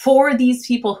for these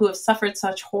people who have suffered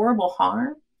such horrible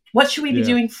harm? What should we be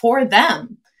doing for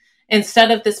them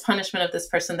instead of this punishment of this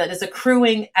person that is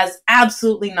accruing as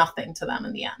absolutely nothing to them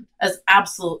in the end, as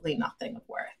absolutely nothing of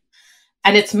worth?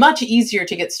 And it's much easier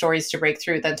to get stories to break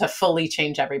through than to fully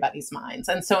change everybody's minds.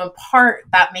 And so in part,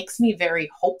 that makes me very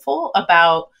hopeful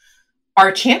about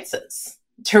our chances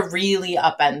to really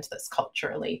upend this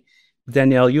culturally.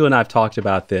 Danielle, you and I have talked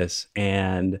about this,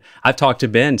 and I've talked to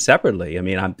Ben separately. I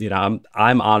mean,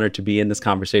 I'm honored to be in this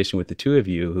conversation with the two of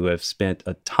you who have spent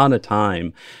a ton of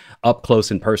time up close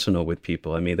and personal with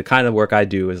people. I mean, the kind of work I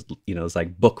do is, is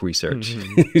like book research.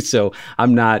 So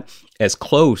I'm not as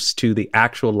close to the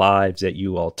actual lives that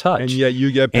you all touch. And yet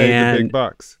you get paid the big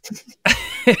bucks.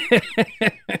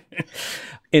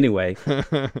 Anyway,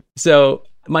 so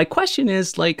my question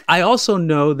is, like, I also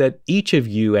know that each of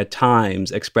you at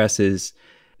times expresses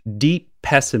deep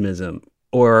pessimism,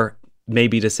 or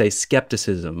maybe to say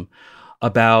skepticism,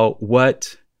 about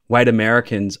what white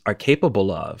Americans are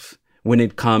capable of when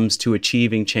it comes to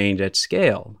achieving change at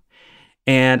scale.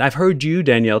 And I've heard you,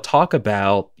 Danielle, talk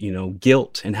about,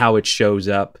 guilt and how it shows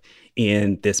up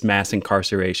in this mass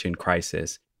incarceration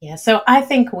crisis. Yeah, so I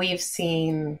think we've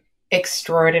seen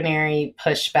extraordinary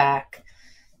pushback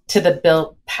to the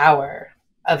built power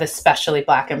of especially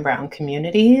Black and Brown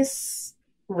communities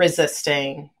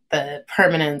resisting the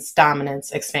permanence,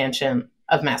 dominance, expansion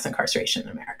of mass incarceration in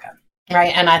America,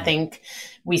 right? And I think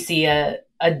we see a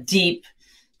deep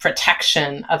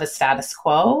protection of a status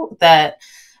quo that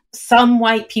some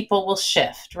white people will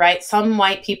shift, right? Some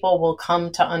white people will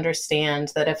come to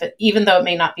understand that even though it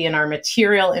may not be in our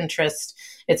material interest,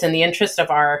 it's in the interest of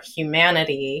our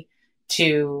humanity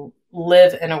to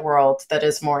live in a world that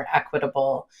is more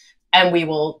equitable. And we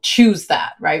will choose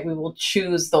that, right? We will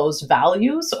choose those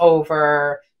values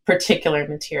over particular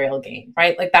material gain,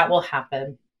 right? Like, that will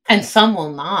happen. And some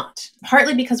will not,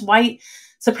 partly because white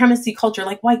supremacy culture,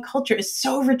 like white culture, is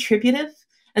so retributive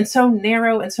and so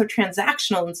narrow and so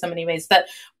transactional in so many ways that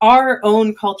our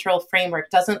own cultural framework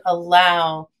doesn't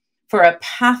allow for a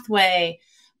pathway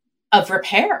of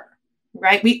repair,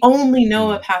 right? We only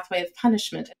know a pathway of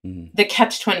punishment. The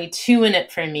catch-22 in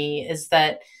it for me is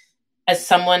that as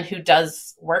someone who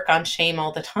does work on shame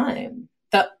all the time,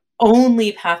 the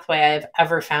only pathway I've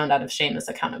ever found out of shame is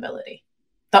accountability.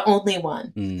 The only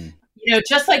one. You know,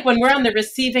 just like when we're on the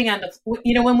receiving end of,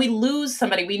 you know, when we lose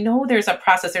somebody, we know there's a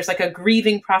process, there's like a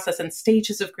grieving process and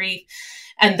stages of grief.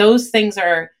 And those things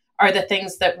are the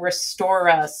things that restore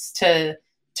us to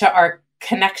our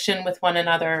connection with one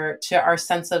another, to our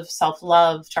sense of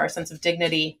self-love, to our sense of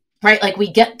dignity, right? Like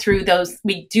we get through those,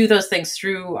 we do those things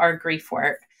through our grief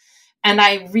work. And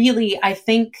I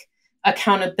think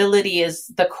accountability is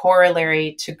the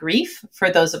corollary to grief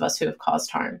for those of us who have caused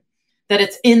harm. That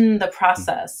it's in the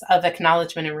process of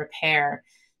acknowledgement and repair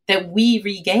that we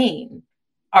regain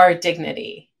our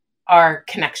dignity, our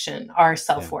connection, our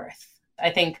self-worth. I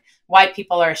think white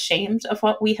people are ashamed of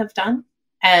what we have done,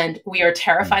 and we are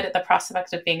terrified at the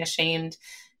prospect of being ashamed,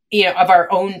 you know, of our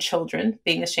own children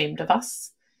being ashamed of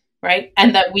us, right?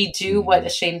 And that we do what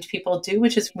ashamed people do,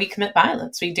 which is we commit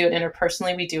violence. We do it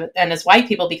interpersonally. We do it, and as white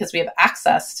people, because we have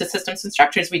access to systems and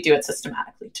structures, we do it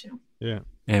systematically too. Yeah.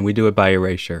 And we do it by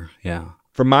erasure. Yeah.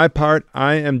 For my part,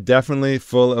 I am definitely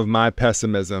full of my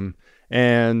pessimism.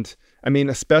 And I mean,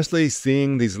 especially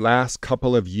seeing these last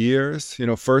couple of years, you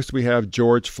know, first we have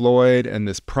George Floyd and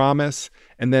this promise,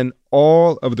 and then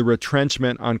all of the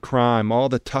retrenchment on crime, all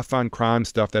the tough on crime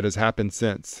stuff that has happened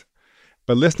since.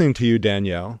 But listening to you,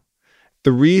 Danielle,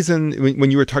 the reason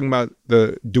when you were talking about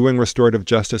the doing restorative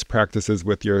justice practices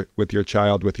with your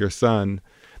child, with your son,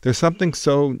 there's something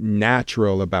so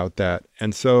natural about that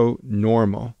and so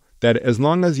normal that as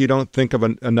long as you don't think of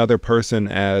another person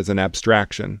as an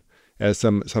abstraction, as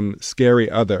some scary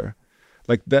other,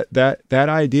 like that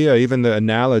idea, even the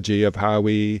analogy of how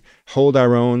we hold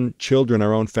our own children,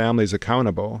 our own families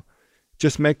accountable,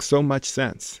 just makes so much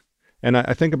sense. And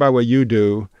I think about what you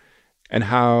do and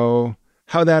how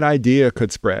that idea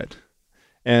could spread.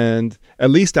 And at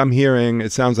least I'm hearing,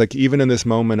 it sounds like even in this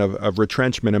moment of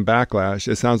retrenchment and backlash,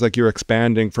 it sounds like you're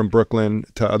expanding from Brooklyn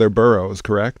to other boroughs,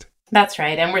 correct? That's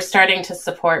right. And we're starting to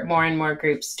support more and more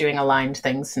groups doing aligned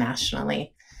things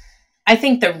nationally. I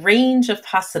think the range of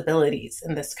possibilities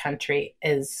in this country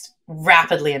is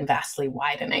rapidly and vastly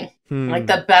widening. Like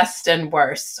the best and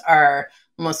worst are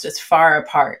almost as far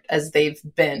apart as they've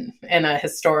been in a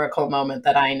historical moment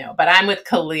that I know. But I'm with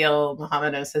Khalil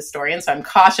Muhammad as historian, so I'm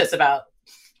cautious about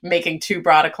making too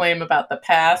broad a claim about the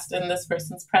past in this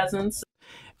person's presence.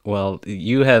 Well,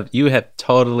 you have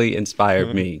totally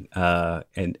inspired me,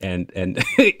 and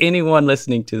anyone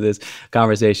listening to this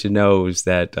conversation knows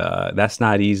that that's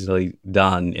not easily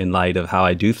done in light of how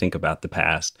I do think about the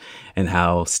past and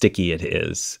how sticky it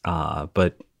is.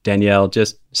 But Danielle,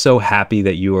 just so happy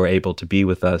that you were able to be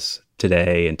with us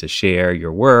today and to share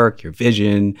your work, your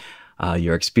vision,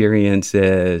 your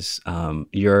experiences.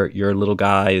 Your little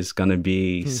guy is going to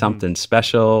be something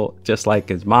special, just like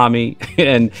his mommy.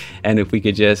 and if we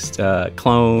could just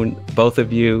clone both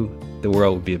of you, the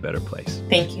world would be a better place.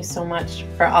 Thank you so much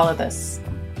for all of this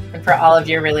and for all of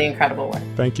your really incredible work.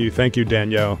 Thank you,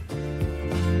 Danielle.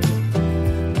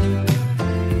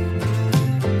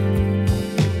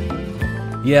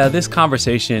 Yeah, this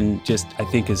conversation just, I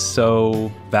think, is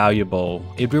so valuable.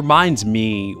 It reminds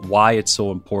me why it's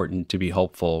so important to be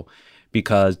hopeful,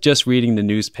 because just reading the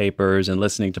newspapers and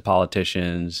listening to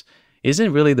politicians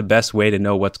isn't really the best way to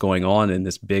know what's going on in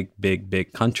this big, big,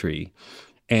 big country.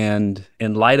 And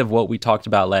in light of what we talked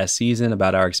about last season,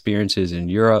 about our experiences in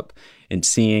Europe and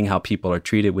seeing how people are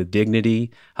treated with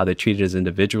dignity, how they're treated as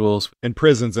individuals. In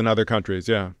prisons in other countries,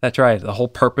 yeah. That's right. The whole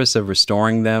purpose of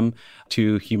restoring them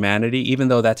to humanity, even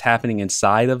though that's happening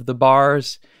inside of the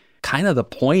bars, kind of the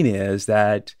point is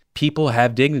that people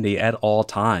have dignity at all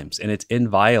times, and it's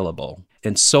inviolable.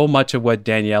 And so much of what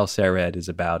Danielle Sered is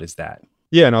about is that.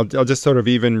 Yeah, and I'll just sort of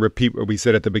even repeat what we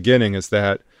said at the beginning, is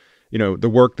that, you know, the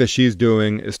work that she's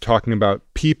doing is talking about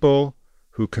people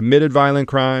who committed violent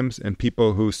crimes and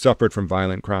people who suffered from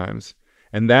violent crimes.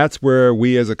 And that's where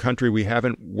we as a country, we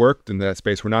haven't worked in that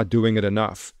space. We're not doing it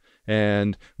enough.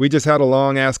 And we just had a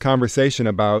long ass conversation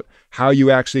about how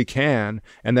you actually can.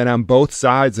 And then on both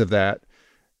sides of that,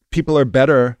 people are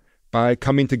better by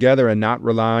coming together and not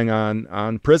relying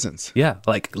on prisons. Yeah,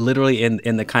 like literally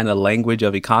in the kind of language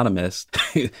of economists,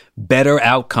 better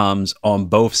outcomes on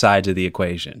both sides of the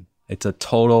equation. It's a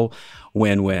total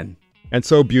win-win. And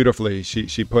so beautifully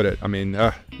she put it. I mean,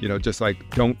 you know, just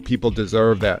like, don't people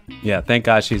deserve that? Yeah, thank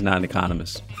God she's not an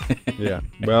economist. Yeah.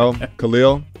 Well,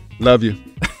 Khalil, love you.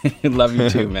 Love you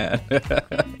too, man.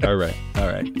 All right. All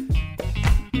right.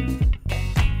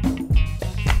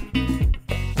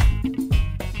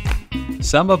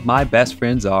 Some of My Best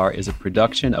Friends Are is a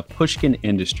production of Pushkin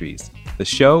Industries. The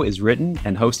show is written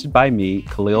and hosted by me,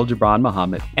 Khalil Gibran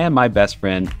Muhammad, and my best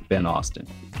friend, Ben Austin.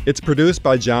 It's produced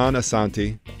by John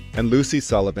Asante and Lucy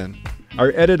Sullivan.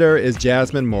 Our editor is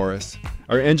Jasmine Morris.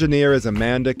 Our engineer is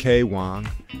Amanda K. Wong.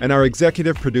 And our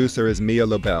executive producer is Mia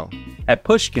Lobel. At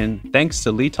Pushkin, thanks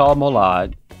to Lital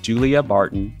Molad, Julia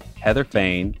Barton, Heather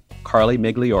Fain, Carly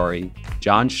Migliori,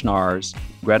 John Schnars,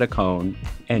 Greta Cohn,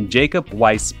 and Jacob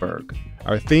Weisberg.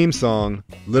 Our theme song,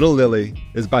 Little Lily,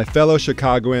 is by fellow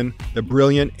Chicagoan, the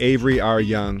brilliant Avery R.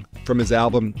 Young, from his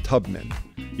album Tubman.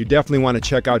 You definitely want to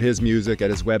check out his music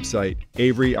at his website,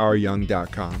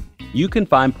 averyryoung.com. You can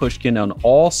find Pushkin on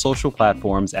all social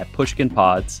platforms at Pushkin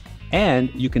Pods, and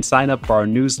you can sign up for our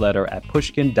newsletter at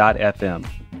pushkin.fm.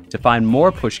 To find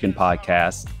more Pushkin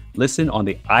podcasts, listen on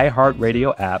the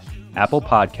iHeartRadio app, Apple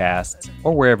Podcasts,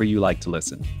 or wherever you like to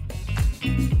listen.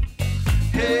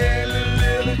 Hey,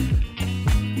 Lily,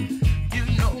 you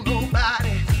know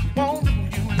nobody won't do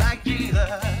you like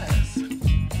Jesus.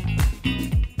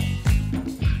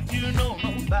 You know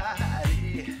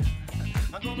nobody,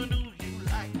 I'm gonna do you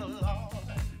like the Lord.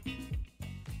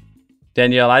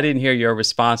 Danielle, I didn't hear your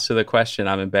response to the question.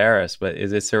 I'm embarrassed, but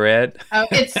is it Sared? Oh,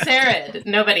 it's Sared.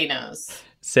 Nobody knows.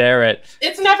 Sared.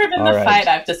 It's never been the fight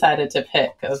I've decided to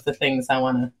pick of the things I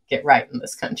want to get right in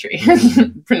this country.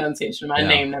 Pronunciation. My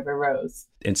name never rose.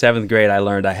 In 7th grade, I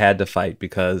learned I had to fight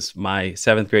because my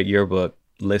 7th grade yearbook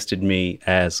listed me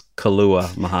as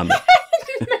Kalua Muhammad.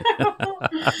 No.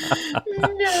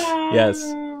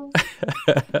 Yes.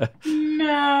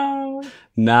 No.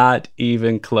 Not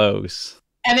even close.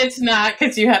 And it's not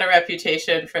because you had a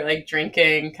reputation for like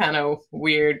drinking kind of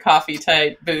weird coffee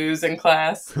type booze in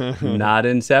class. Not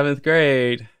in 7th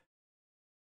grade.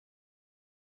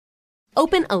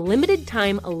 Open a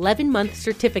limited-time 11-month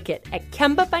certificate at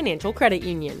Kemba Financial Credit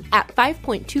Union. At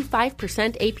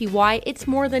 5.25% APY, it's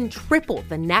more than triple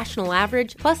the national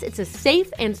average, plus it's a safe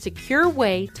and secure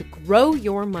way to grow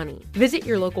your money. Visit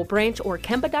your local branch or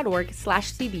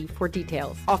kemba.org/CD for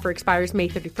details. Offer expires May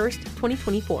 31st,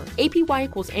 2024. APY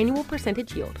equals annual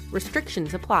percentage yield.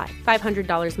 Restrictions apply.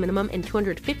 $500 minimum and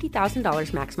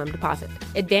 $250,000 maximum deposit.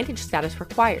 Advantage status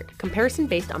required. Comparison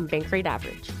based on bank rate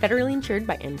average. Federally insured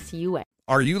by NCUA.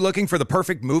 Are you looking for the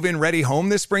perfect move-in ready home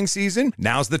this spring season?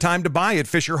 Now's the time to buy at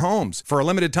Fisher Homes. For a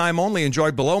limited time only,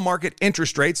 enjoy below-market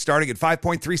interest rates starting at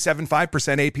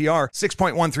 5.375% APR,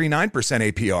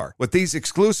 6.139% APR. With these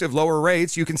exclusive lower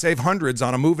rates, you can save hundreds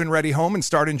on a move-in ready home and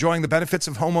start enjoying the benefits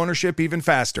of homeownership even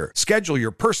faster. Schedule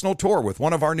your personal tour with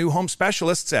one of our new home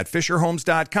specialists at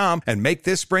FisherHomes.com and make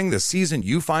this spring the season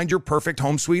you find your perfect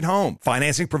home sweet home.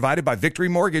 Financing provided by Victory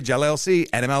Mortgage, LLC,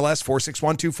 NMLS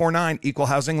 461249, Equal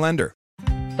Housing Lender.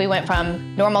 We went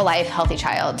from normal life, healthy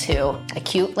child to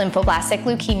acute lymphoblastic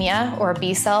leukemia or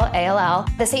B-cell ALL.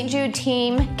 The St. Jude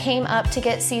team came up to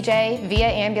get CJ via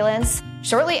ambulance.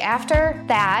 Shortly after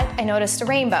that, I noticed a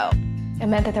rainbow. It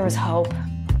meant that there was hope.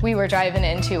 We were driving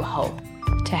into hope.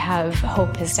 To have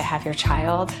hope is to have your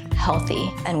child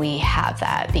healthy, and we have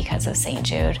that because of St.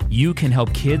 Jude. You can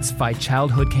help kids fight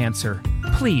childhood cancer.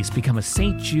 Please become a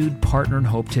St. Jude Partner in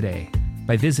Hope today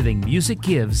by visiting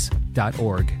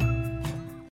musicgives.org.